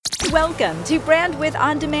Welcome to Brandwidth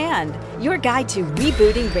On Demand, your guide to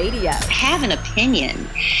rebooting radio. Have an opinion.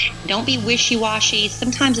 Don't be wishy-washy.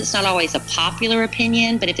 Sometimes it's not always a popular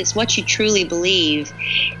opinion, but if it's what you truly believe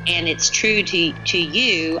and it's true to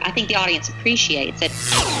you, I think the audience appreciates it.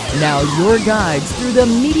 Now your guides through the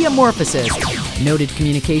metamorphosis. Noted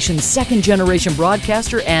communications second-generation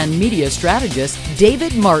broadcaster and media strategist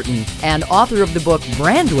David Martin, and author of the book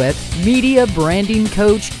Brandwidth, media branding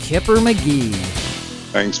coach Kipper McGee.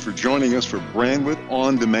 Thanks for joining us for Brandwidth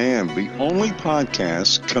On Demand, the only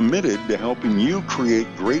podcast committed to helping you create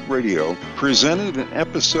great radio, presented in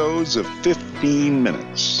episodes of 15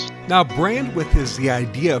 minutes. Now, Brandwidth is the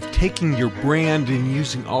idea of taking your brand and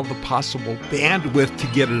using all the possible bandwidth to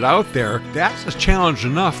get it out there. That's a challenge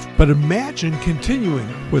enough, but imagine continuing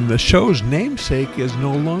when the show's namesake is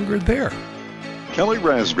no longer there. Kelly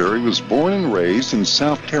Rasberry was born and raised in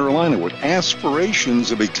South Carolina with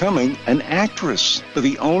aspirations of becoming an actress. But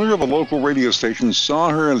the owner of a local radio station saw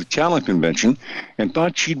her at a talent convention and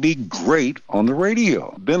thought she'd be great on the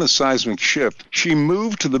radio. Then a seismic shift. She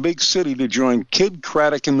moved to the big city to join Kidd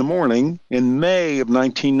Kraddick in the Morning in May of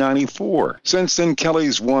 1994. Since then,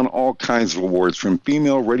 Kelly's won all kinds of awards, from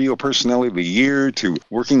Female Radio Personality of the Year to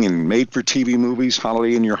working in made-for-TV movies,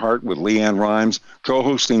 Holiday in Your Heart with Leanne Rimes,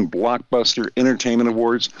 co-hosting Blockbuster Entertainment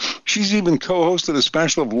Awards. She's even co-hosted a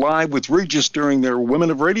special of Live with Regis during their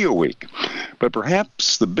Women of Radio Week. But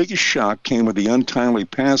perhaps the biggest shock came with the untimely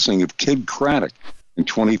passing of Kidd Kraddick in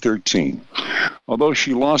 2013. Although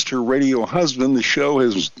she lost her radio husband, the show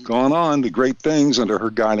has gone on to great things under her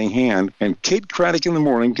guiding hand, and Kidd Kraddick in the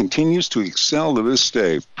Morning continues to excel to this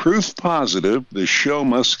day. Proof positive, the show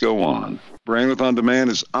must go on. Brandwidth On Demand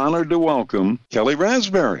is honored to welcome Kelly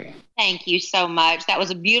Rasberry. Thank you so much. That was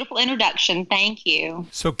a beautiful introduction. Thank you.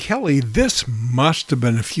 So, Kelly, this must have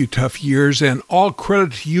been a few tough years, and all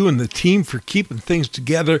credit to you and the team for keeping things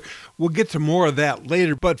together. We'll get to more of that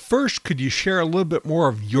later, but first, could you share a little bit more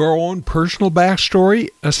of your own personal backstory,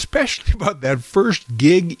 especially about that first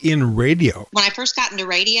gig in radio? When I first got into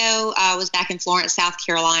radio, I was back in Florence, South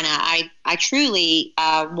Carolina. I truly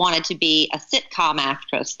wanted to be a sitcom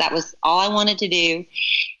actress. That was all I wanted to do.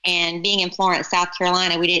 And being in Florence, South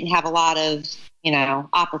Carolina, we didn't have a lot of,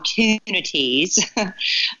 opportunities.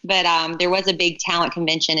 But there was a big talent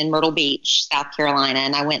convention in Myrtle Beach, South Carolina,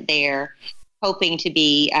 and I went there hoping to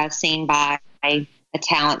be seen by a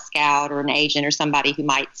talent scout or an agent or somebody who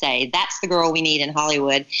might say, that's the girl we need in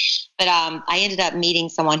Hollywood. But I ended up meeting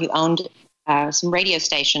someone who owned some radio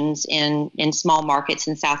stations in small markets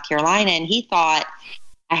in South Carolina, and he thought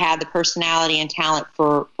I had the personality and talent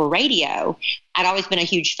for radio. I'd always been a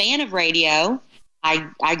huge fan of radio.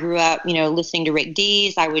 I grew up, listening to Rick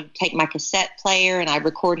Dees. I would take my cassette player and I'd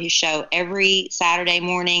record his show every Saturday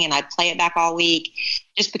morning, and I'd play it back all week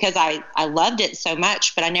just because I loved it so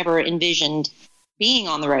much, but I never envisioned being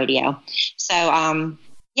on the radio. So,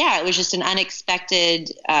 it was just an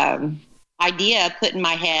unexpected idea put in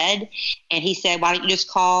my head. And he said, why don't you just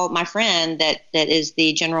call my friend that is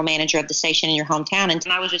the general manager of the station in your hometown? And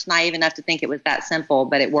I was just naive enough to think it was that simple,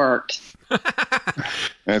 but it worked.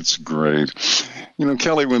 That's great.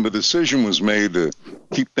 Kelly, when the decision was made to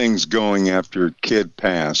keep things going after Kidd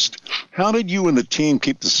passed, how did you and the team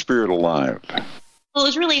keep the spirit alive? Well, it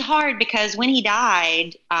was really hard because when he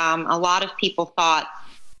died, a lot of people thought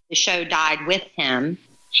the show died with him.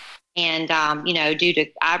 And, due to,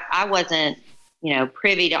 I wasn't,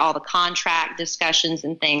 privy to all the contract discussions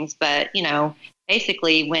and things, but,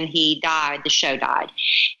 basically when he died, the show died.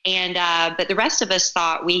 And, but the rest of us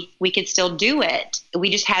thought we could still do it. We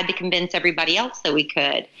just had to convince everybody else that we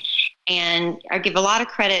could. And I give a lot of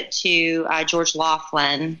credit to George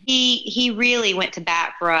Laughlin. He really went to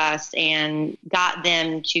bat for us and got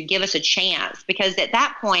them to give us a chance, because at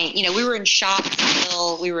that point, we were in shock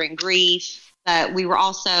still, we were in grief. But we were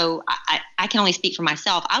also, I can only speak for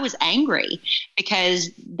myself, I was angry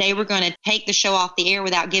because they were going to take the show off the air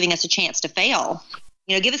without giving us a chance to fail.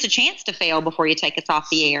 Give us a chance to fail before you take us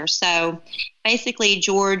off the air. So basically,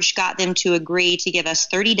 George got them to agree to give us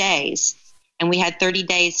 30 days. And we had 30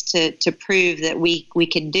 days to prove that we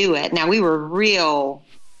could do it. Now, we were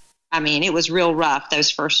it was real rough,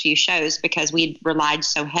 those first few shows, because we relied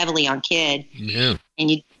so heavily on Kidd. Yeah.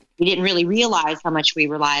 And we didn't really realize how much we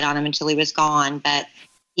relied on him until he was gone, but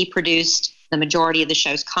he produced the majority of the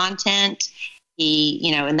show's content. He,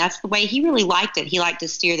 and that's the way he really liked it. He liked to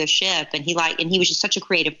steer the ship, and he was just such a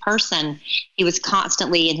creative person. He was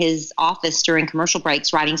constantly in his office during commercial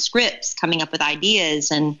breaks, writing scripts, coming up with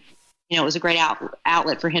ideas. And, it was a great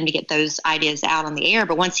outlet for him to get those ideas out on the air.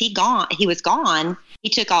 But once he was gone, he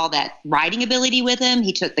took all that writing ability with him.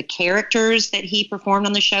 He took the characters that he performed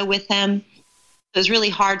on the show with him. It was really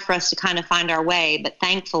hard for us to kind of find our way, but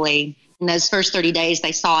thankfully in those first 30 days,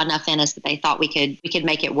 they saw enough in us that they thought we could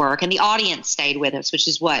make it work. And the audience stayed with us, which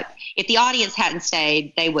is what, if the audience hadn't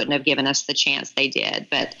stayed, they wouldn't have given us the chance they did.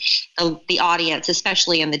 But the audience,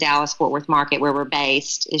 especially in the Dallas-Fort Worth market where we're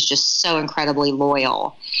based, is just so incredibly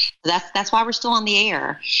loyal. That's why we're still on the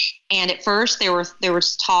air. And at first there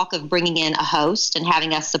was talk of bringing in a host and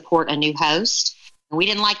having us support a new host. We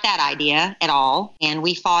didn't like that idea at all, and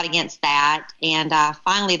we fought against that. And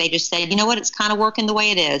finally, they just said, you know what, it's kind of working the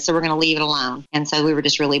way it is, so we're going to leave it alone. And so we were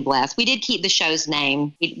just really blessed. We did keep the show's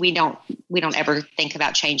name. We don't ever think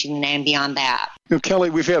about changing the name beyond that. You know, Kelly,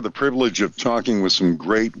 we've had the privilege of talking with some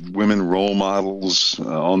great women role models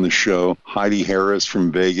on the show. Heidi Harris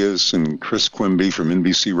from Vegas and Chris Quimby from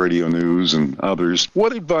NBC Radio News and others.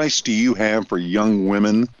 What advice do you have for young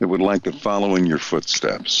women that would like to follow in your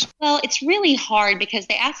footsteps? Well, it's really hard because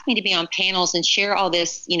they ask me to be on panels and share all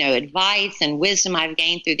this, advice and wisdom I've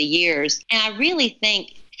gained through the years. And I really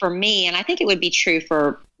think for me, and I think it would be true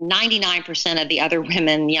for 99% of the other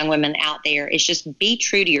women, young women out there, is just be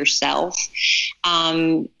true to yourself,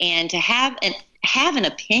 and to have an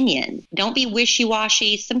opinion. Don't be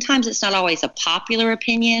wishy-washy. Sometimes it's not always a popular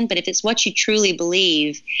opinion, but if it's what you truly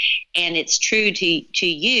believe and it's true to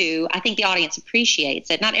you, I think the audience appreciates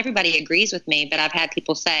it. Not everybody agrees with me, but I've had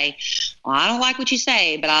people say, well, I don't like what you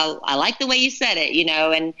say, but I like the way you said it,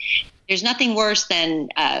 and there's nothing worse than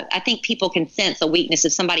I think people can sense a weakness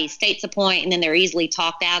if somebody states a point and then they're easily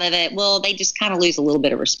talked out of it. Well, they just kind of lose a little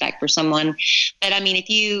bit of respect for someone. But I mean, if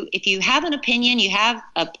you have an opinion, you have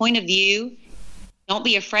a point of view, don't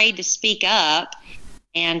be afraid to speak up.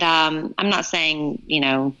 And I'm not saying,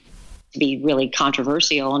 to be really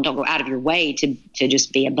controversial and don't go out of your way to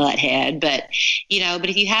just be a butthead. But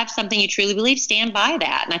if you have something you truly believe, stand by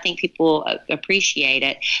that. And I think people appreciate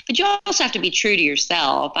it. But you also have to be true to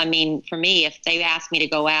yourself. I mean, for me, if they ask me to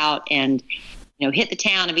go out and hit the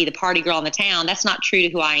town and be the party girl in the town, that's not true to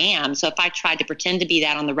who I am. So if I tried to pretend to be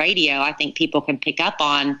that on the radio, I think people can pick up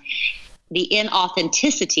on the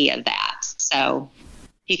inauthenticity of that. So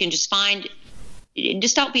you can just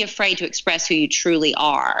don't be afraid to express who you truly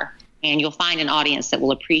are, and you'll find an audience that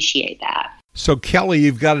will appreciate that. So, Kelly,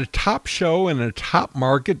 you've got a top show in a top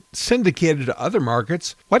market, syndicated to other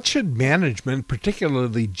markets. What should management,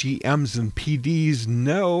 particularly GMs and PDs,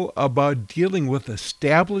 know about dealing with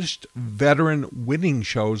established, veteran winning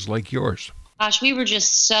shows like yours? Gosh, we were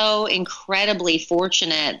just so incredibly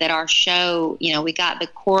fortunate that our show, we got the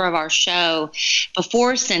core of our show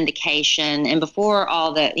before syndication and before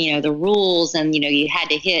all the, the rules, and, you had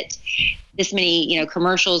to hit this many,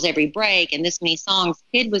 commercials every break and this many songs.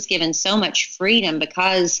 Kid was given so much freedom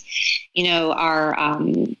because, our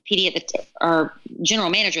PD our general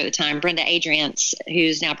manager at the time, Brenda Adriance,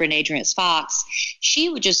 who's now Brenda Adriance Fox, she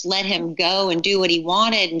would just let him go and do what he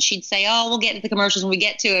wanted. And she'd say, oh, we'll get to the commercials when we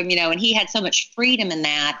get to him, and he had so much freedom in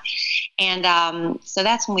that. And so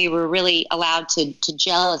that's when we were really allowed to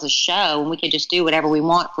gel as a show, and we could just do whatever we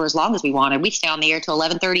want for as long as we wanted. We'd stay on the air till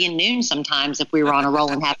 11:30 and noon sometimes if we were on a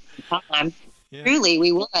roll and having time. Yeah. Truly,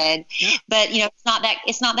 we would. Yeah. But,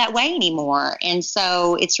 it's not that way anymore. And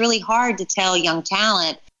so it's really hard to tell young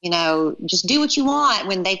talent, just do what you want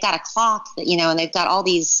when they've got a clock that, and they've got all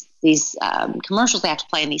these commercials they have to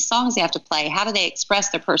play and these songs they have to play. How do they express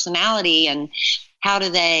their personality, and how do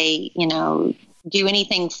they, do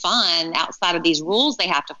anything fun outside of these rules they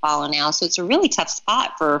have to follow now? So it's a really tough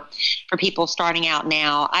spot for people starting out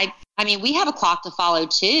now. I mean, we have a clock to follow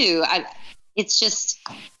too. It's just,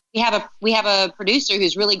 we have a producer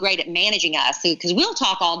who's really great at managing us, because we'll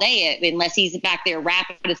talk all day unless he's back there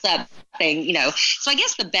wrapping us up thing, So I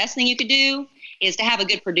guess the best thing you could do is to have a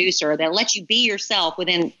good producer that lets you be yourself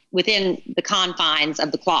within the confines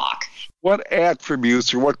of the clock. What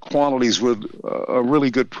attributes or what qualities would a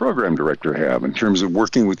really good program director have in terms of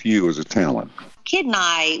working with you as a talent? Kid and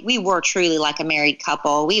I, we were truly like a married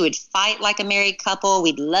couple. We would fight like a married couple.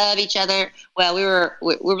 We'd love each other. Well, we were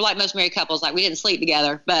like most married couples. Like, we didn't sleep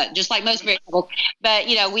together, but just like most married couples. But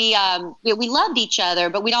we loved each other,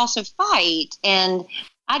 but we'd also fight. And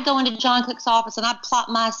I'd go into John Cook's office and I'd plop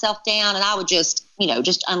myself down and I would just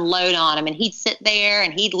unload on him. And he'd sit there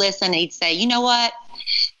and he'd listen and he'd say, you know what?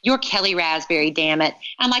 You're Kelly Rasberry, damn it.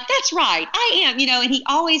 I'm like, that's right, I am, and he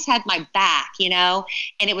always had my back, and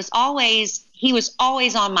he was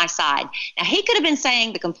always on my side. Now, he could have been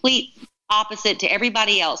saying the complete opposite to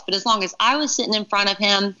everybody else, but as long as I was sitting in front of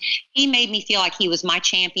him, he made me feel like he was my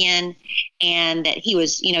champion, and that he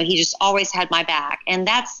was, he just always had my back. And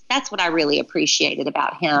that's what I really appreciated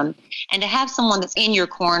about him. And to have someone that's in your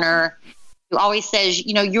corner who always says,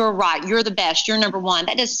 you're right, you're the best, you're number one.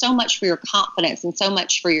 That does so much for your confidence and so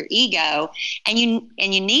much for your ego. And you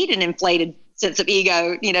need an inflated sense of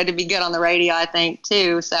ego, to be good on the radio, I think,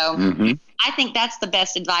 too. So I think that's the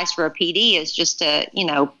best advice for a PD is just to,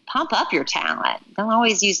 pump up your talent. Don't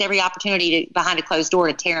always use every opportunity behind a closed door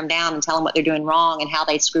to tear them down and tell them what they're doing wrong and how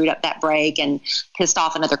they screwed up that break and pissed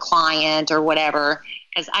off another client or whatever.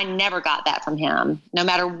 Because I never got that from him, no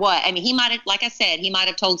matter what. I mean, he might have, like I said, he might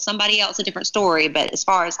have told somebody else a different story. But as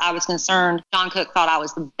far as I was concerned, John Cook thought I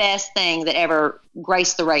was the best thing that ever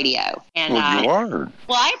graced the radio. And you are. Well,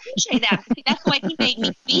 I appreciate that. That's the way he made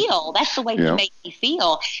me feel. That's the way he made me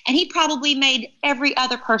feel. And he probably made every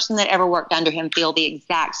other person that ever worked under him feel the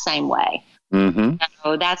exact same way.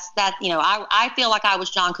 So that's that. I feel like I was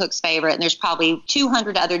John Cook's favorite, and there's probably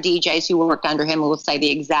 200 other DJs who worked under him who will say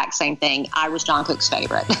the exact same thing. I was John Cook's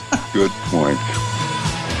favorite. Good point.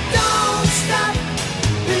 Don't stop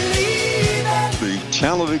believing. The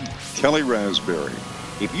talented Kelly Rasberry.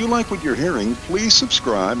 If you like what you're hearing, please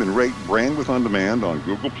subscribe and rate Brandwidth On Demand on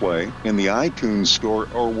Google Play, in the iTunes Store,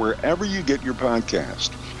 or wherever you get your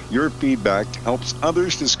podcast. Your feedback helps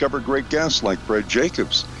others discover great guests like Fred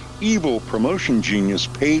Jacobs, evil promotion genius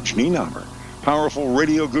Paige Nienaber, powerful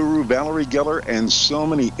radio guru Valerie Geller, and so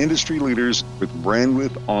many industry leaders with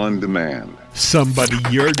Brandwidth On Demand. Somebody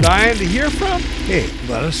you're dying to hear from? Hey,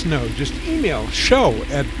 let us know. Just email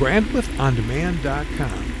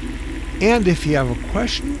show@brandwidthondemand.com. And if you have a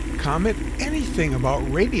question, comment, anything about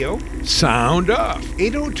radio, sound off.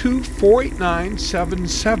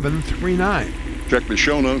 802-489-7739. Check the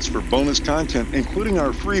show notes for bonus content, including our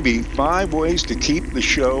freebie, 5 Ways to Keep the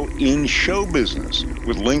Show in Show Business,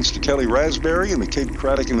 with links to Kelly Rasberry and the Kid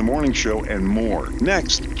Craddock in the Morning Show and more.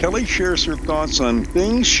 Next, Kelly shares her thoughts on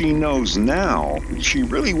things she knows now that she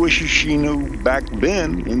really wishes she knew back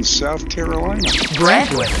then in South Carolina.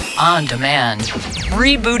 Brandwidth On Demand.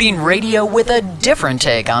 Rebooting radio with a different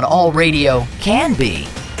take on all radio can be.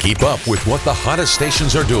 Keep up with what the hottest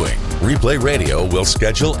stations are doing. Replay Radio will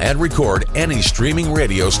schedule and record any streaming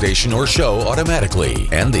radio station or show automatically.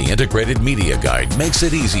 And the Integrated Media Guide makes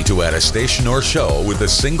it easy to add a station or show with a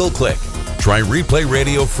single click. Try Replay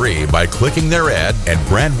Radio free by clicking their ad at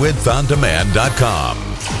brandwidthondemand.com.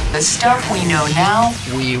 The stuff we know now,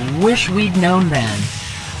 we wish we'd known then.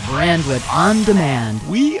 Brandwidth On Demand.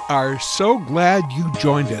 We are so glad you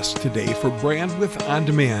joined us today for Brandwidth On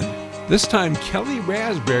Demand. This time, Kelly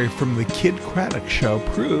Rasberry from the Kid Craddock Show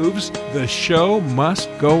proves the show must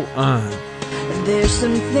go on. There's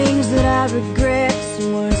some things that I regret,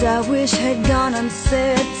 some words I wish had gone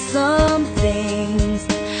unsaid, some things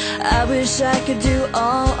I wish I could do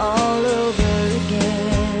all over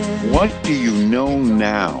again. What do you know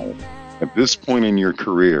now, at this point in your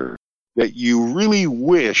career, that you really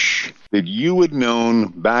wish that you had known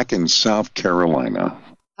back in South Carolina?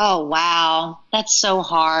 Oh, wow. That's so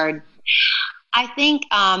hard. I think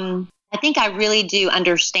I really do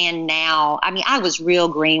understand now. I mean, I was real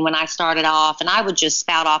green when I started off, and I would just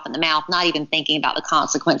spout off in the mouth, not even thinking about the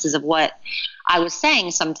consequences of what I was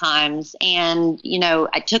saying sometimes. And,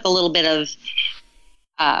 I took a little bit of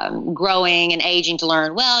growing and aging to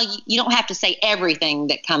learn, well, you don't have to say everything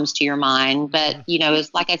that comes to your mind. But,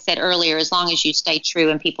 as like I said earlier, as long as you stay true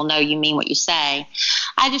and people know you mean what you say.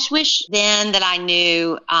 I just wish then that I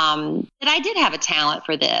knew that I did have a talent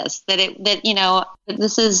for this, that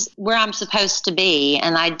this is where I'm supposed to be.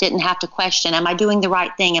 And I didn't have to question, am I doing the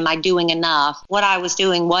right thing? Am I doing enough? What I was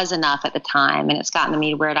doing was enough at the time, and it's gotten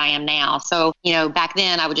me to where I am now. So, back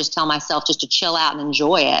then I would just tell myself just to chill out and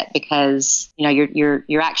enjoy it because,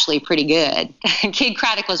 you're actually pretty good. Kid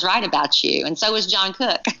Craddock was right about you, and so was John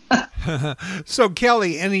Cook. So,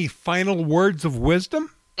 Kelly, any final words of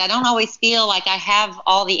wisdom? I don't always feel like I have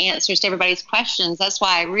all the answers to everybody's questions. That's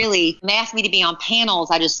why they ask me to be on panels.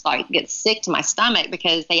 I just get sick to my stomach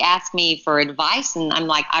because they ask me for advice, and I'm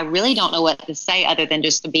like, I really don't know what to say other than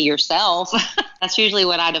just to be yourself. That's usually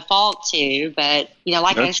what I default to. But,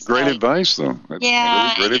 that's great advice, though.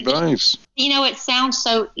 That's really great advice. It sounds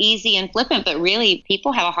so easy and flippant, but really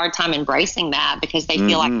people have a hard time embracing that because they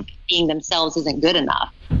feel like being themselves isn't good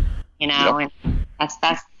enough, and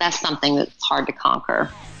that's something that's hard to conquer.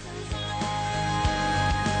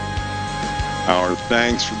 Our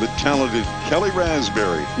thanks for the talented Kelly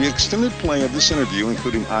Rasberry. The extended play of this interview,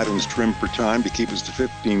 including items trimmed for time to keep us to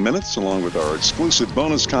 15 minutes, along with our exclusive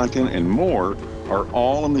bonus content and more, are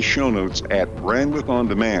all in the show notes at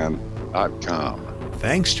brandwidthondemand.com.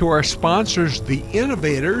 Thanks to our sponsors, the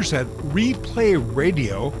innovators at Replay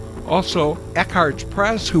Radio, Also, Eckhart's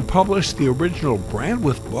Press, who published the original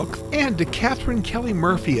Brandwidth book, and to Catherine Kelly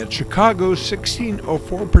Murphy at Chicago's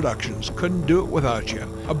 1604 Productions. Couldn't do it without you.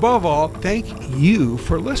 Above all, thank you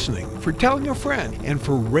for listening, for telling a friend, and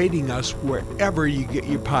for rating us wherever you get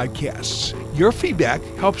your podcasts. Your feedback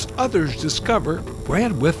helps others discover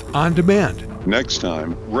Brandwidth On Demand. Next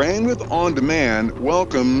time, Brandwidth On Demand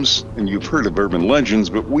welcomes, and you've heard of urban legends,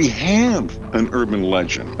 but we have an urban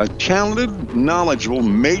legend, a talented, knowledgeable,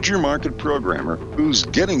 major market programmer who's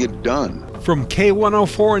getting it done. From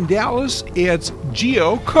K104 in Dallas, it's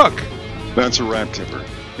Geo Cook. That's a wrap, Tipper.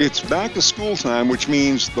 It's back to school time, which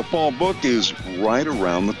means the fall book is right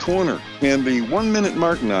around the corner. And the 1-minute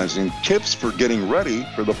Martinizing tips for getting ready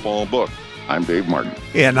for the fall book. I'm Dave Martin.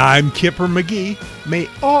 And I'm Kipper McGee. May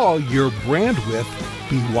all your Brandwidth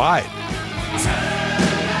be wide.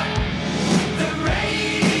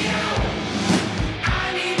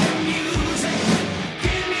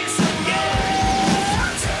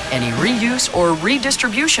 Any reuse or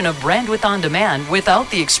redistribution of Brandwidth On Demand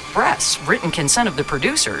without the express written consent of the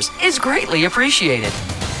producers is greatly appreciated.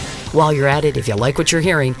 While you're at it, if you like what you're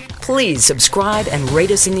hearing, please subscribe and rate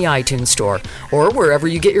us in the iTunes Store or wherever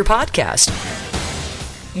you get your podcast.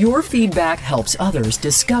 Your feedback helps others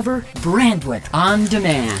discover Brandwidth On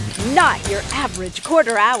Demand. Not your average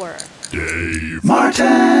quarter hour. Dave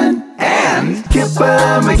Martin and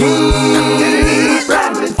Kipper McGee.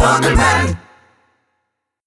 Brandwidth On Demand.